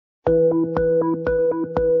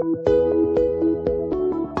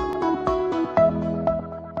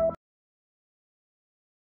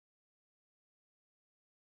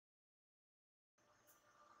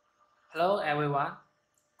everyone,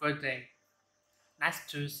 good day. Nice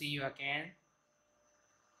to see you again.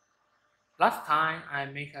 Last time I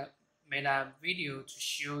made a video to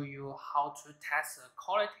show you how to test the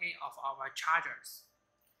quality of our chargers.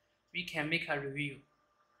 We can make a review.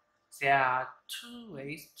 There are two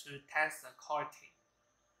ways to test the quality.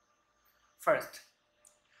 First,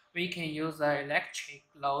 we can use the electric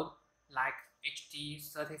load like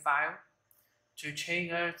HD35 to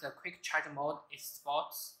trigger the quick charge mode in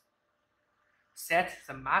spots. Set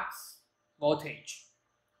the max voltage.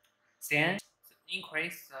 Then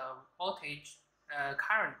increase the voltage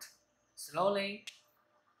current slowly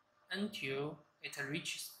until it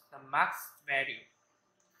reaches the max value.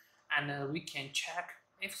 And we can check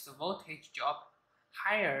if the voltage drop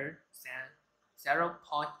higher than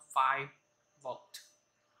 0.5 volt.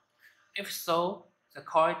 If so, the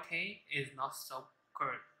quality is not so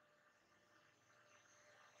good.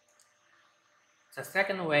 The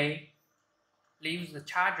second way, leave the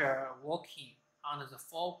charger working under the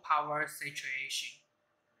full power situation.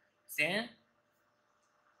 Then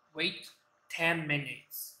wait 10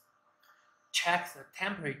 minutes. Check the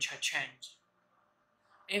temperature change.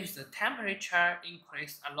 If the temperature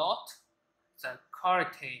increases a lot, the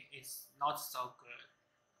quality is not so good.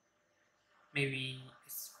 Maybe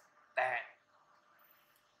it's bad.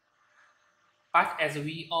 But as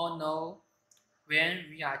we all know, when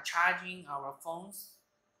we are charging our phones,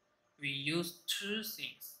 we use two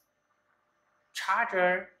things: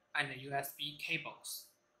 charger and USB cables.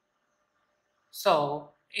 So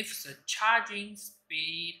if the charging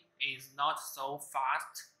speed is not so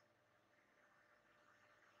fast,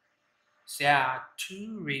 there are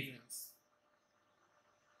two reasons.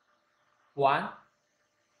 One,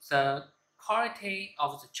 the quality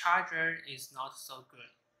of the charger is not so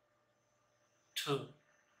good. Two,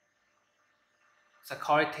 the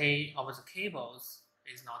quality of the cables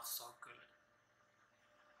is not so good.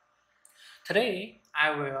 Today, I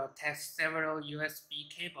will test several USB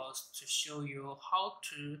cables to show you how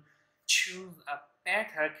to choose a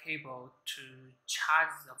better cable to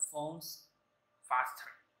charge the phones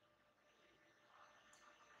faster.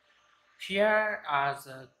 Here are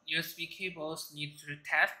the USB cables needed to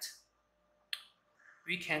test.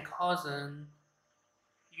 We can call them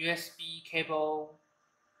USB cable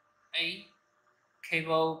A,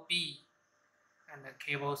 cable B, and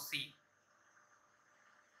cable C.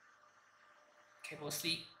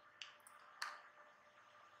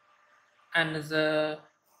 And the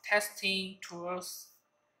testing tools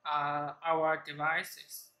are our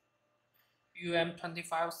devices,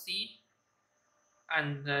 UM25C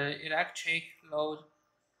and the electric load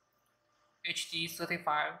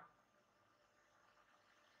HD35.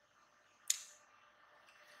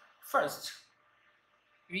 First,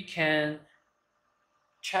 we can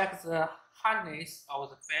check the hardness of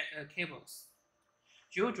the cables.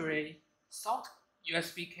 Usually, soft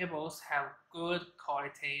USB cables have good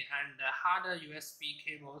quality and the harder USB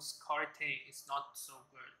cables quality is not so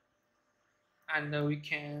good. And we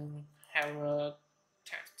can have a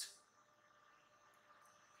test.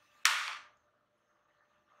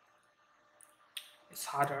 It's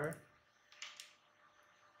harder.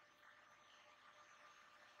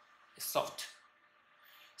 It's soft.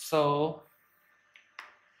 So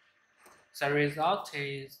the result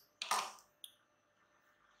is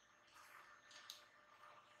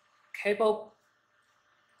cable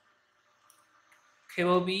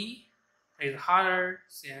B is harder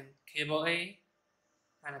than cable A,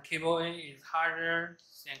 and cable A is harder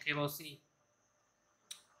than cable C.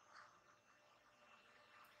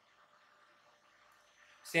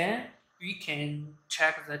 Then we can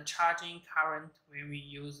check the charging current when we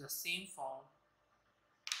use the same phone.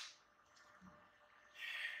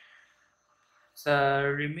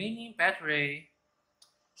 The remaining battery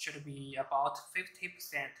should be about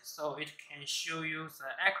 50%, so it can show you the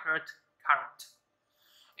accurate current.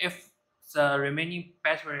 If the remaining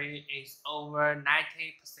battery is over 90%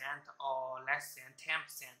 or less than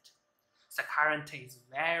 10%, the current is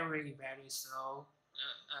very slow.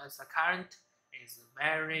 The current is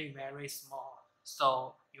very small,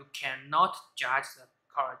 so you cannot judge the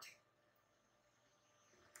quality.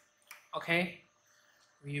 Okay,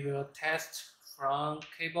 we will test from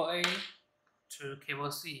cable A to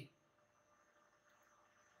cable C.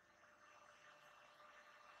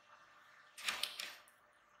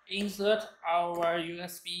 Insert our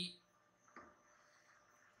USB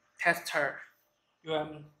tester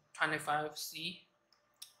UM25C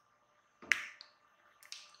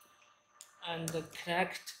and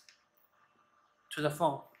connect to the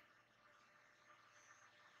phone.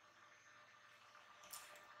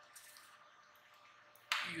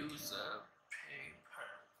 Use a paper.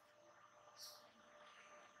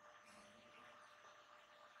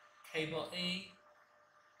 cable A,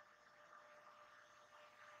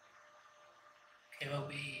 cable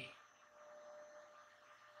B,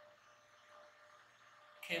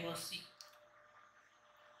 cable C.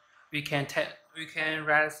 We can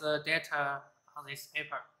write the data on this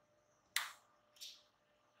paper.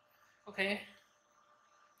 Okay.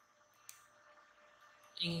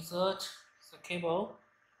 Insert the cable.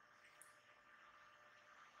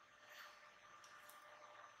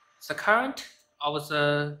 The current of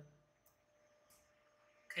the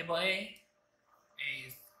cable A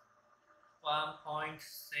is 1.62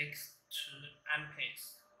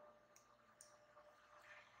 amperes.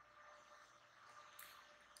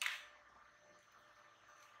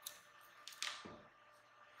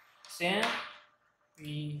 Then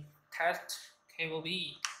we test cable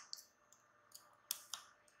B.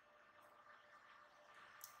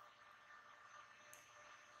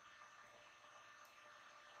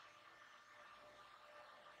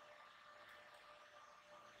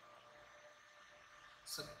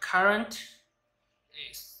 The current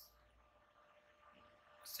is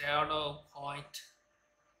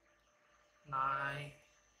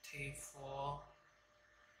 0.94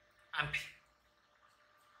 ampere.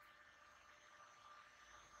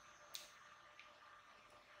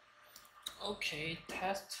 Okay,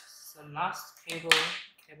 test the last cable,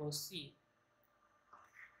 cable C.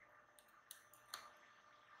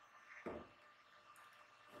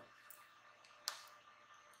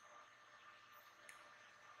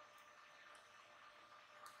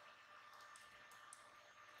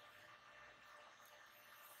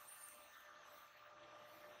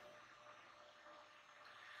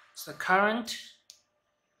 The current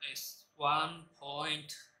is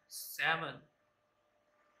 1.7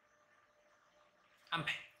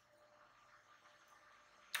 ampere.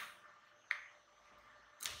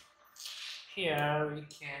 Here we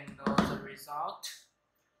can know the result.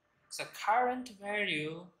 The current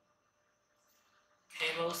value,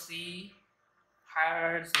 cable C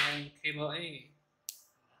higher than cable A.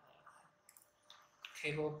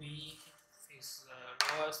 Cable B is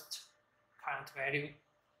the lowest current value.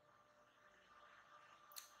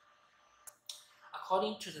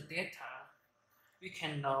 According to the data, we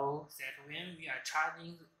can know that when we are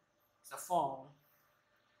charging the phone,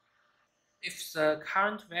 if the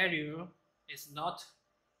current value is not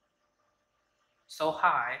so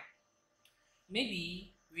high,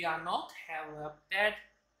 maybe we are not have a bad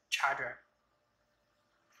charger.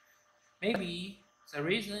 Maybe the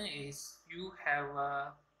reason is you have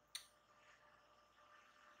a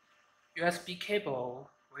USB cable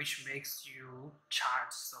which makes you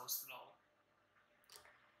charge so slow.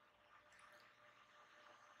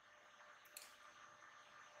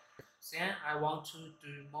 Then I want to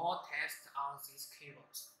do more tests on these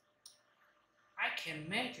cables. I can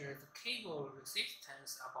measure the cable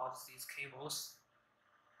resistance about these cables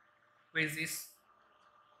with these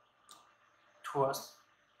tools,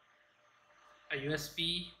 a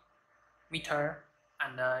USB meter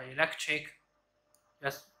and an electric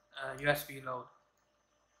USB load.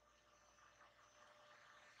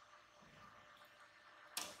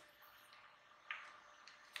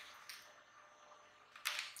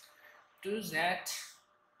 Do that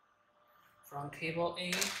from cable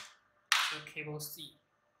A to cable C.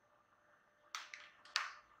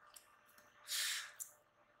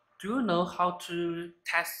 Do you know how to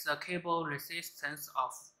test the cable resistance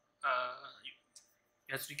of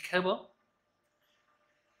USB cable?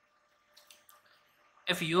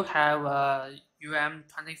 If you have a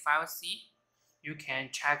UM25C, you can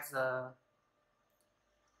check the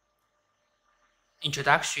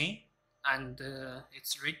introduction and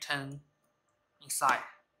it's written inside.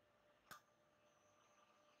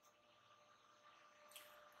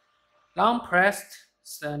 Long press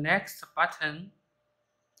the next button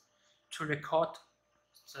to record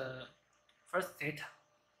the first data.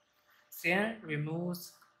 Then remove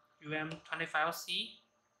UM25C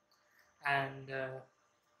and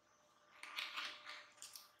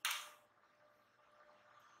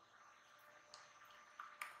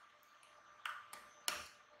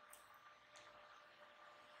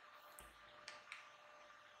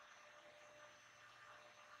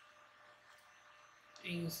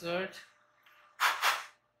insert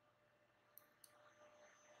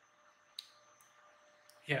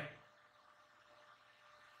here.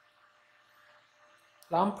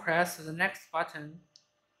 Long press the next button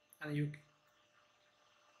and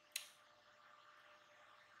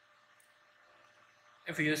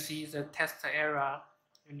if you see the test error,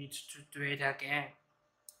 you need to do it again.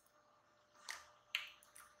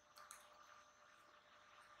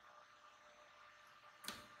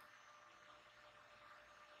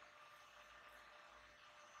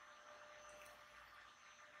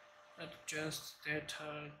 Adjust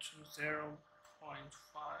data to 0.5.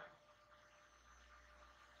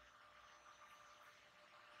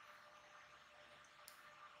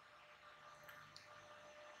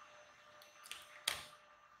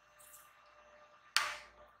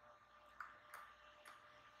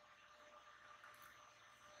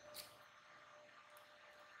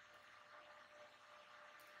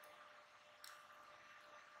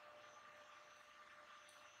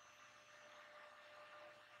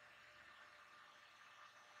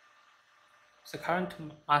 The current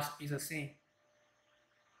must be the same.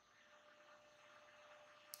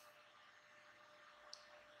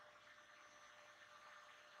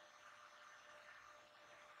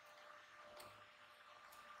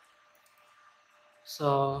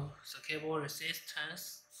 So the cable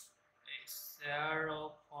resistance is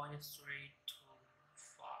 0.325.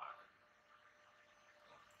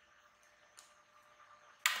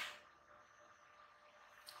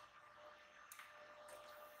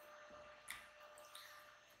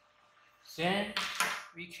 Then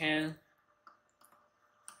we can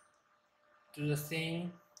do the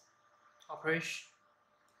same operation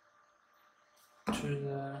to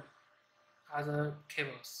the other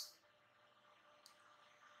cables.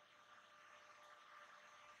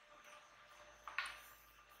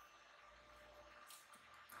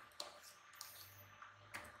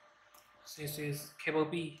 This is cable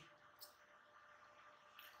B.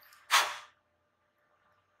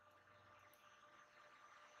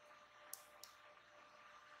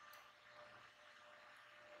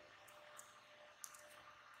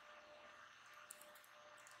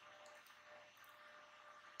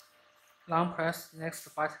 Long press next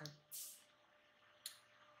button.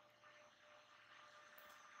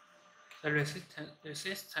 The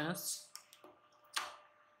resistance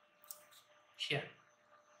here.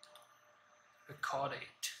 Record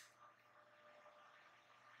it.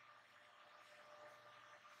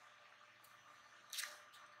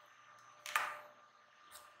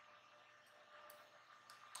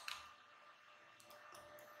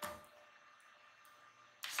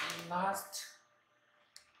 The last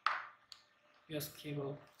US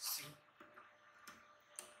cable C.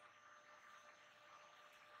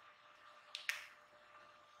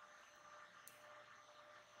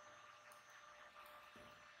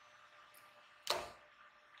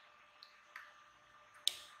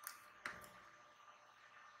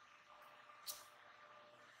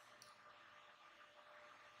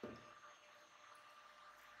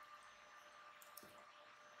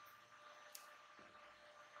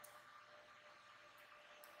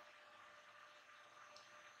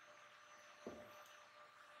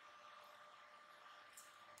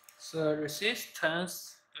 The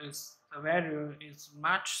resistance the value is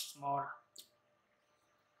much smaller.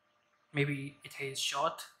 Maybe it is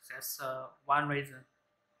short. That's one reason.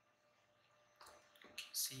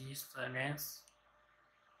 See the length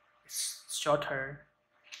is shorter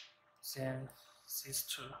than these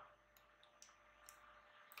two.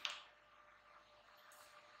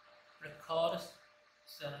 Record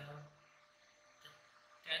the data.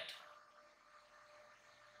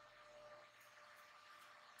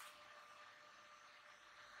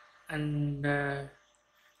 And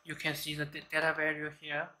you can see the data value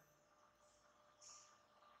here.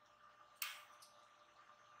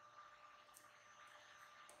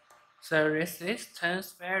 The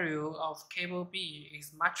resistance value of cable B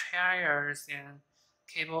is much higher than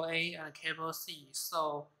cable A and cable C,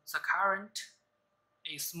 so the current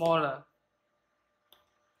is smaller.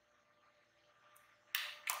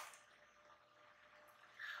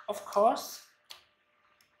 Of course,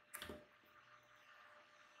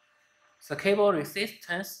 the cable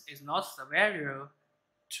resistance is not the value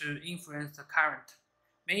to influence the current.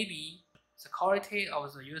 Maybe the quality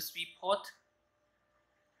of the USB port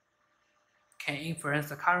can influence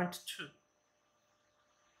the current too.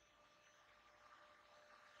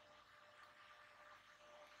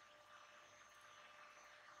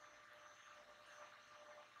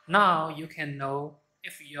 Now you can know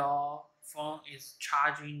if your phone is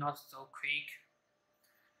charging not so quick.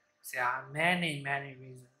 There are many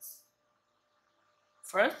reasons.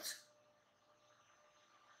 First,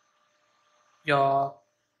 your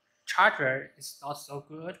charger is not so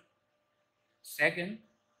good. Second,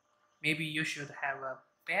 maybe you should have a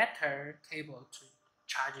better cable to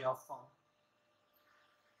charge your phone.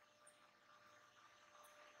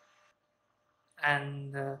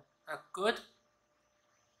 And a good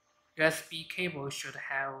USB cable should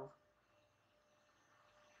have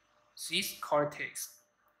these qualities.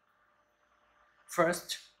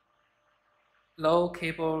 First, low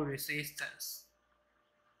cable resistance.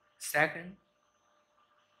 Second,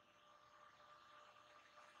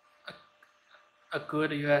 a a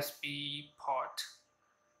good USB port.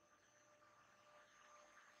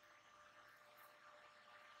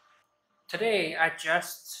 Today, I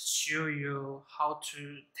just show you how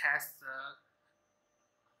to test the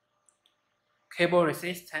cable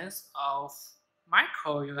resistance of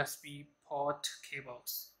micro USB port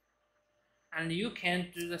cables. And you can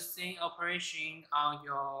do the same operation on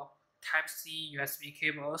your Type-C USB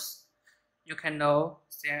cables. You can know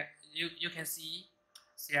that you can see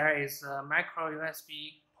there is a micro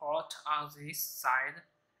USB port on this side,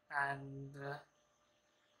 and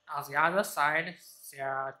on the other side there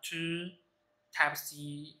are two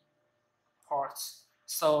Type-C ports.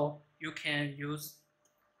 So you can use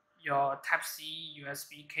your Type-C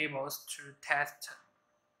USB cables to test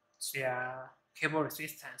their cable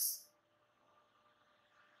resistance.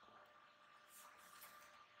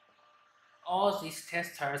 All these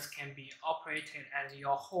testers can be operated at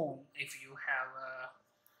your home if you have a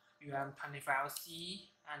UM25C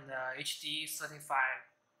and a HD35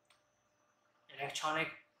 electronic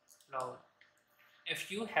load.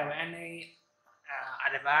 If you have any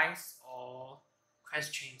advice or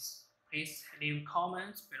questions, please leave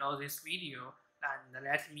comments below this video and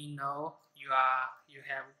let me know you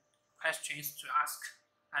have questions to ask,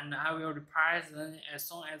 and I will reply them as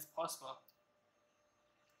soon as possible.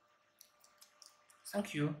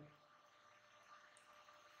 Thank you.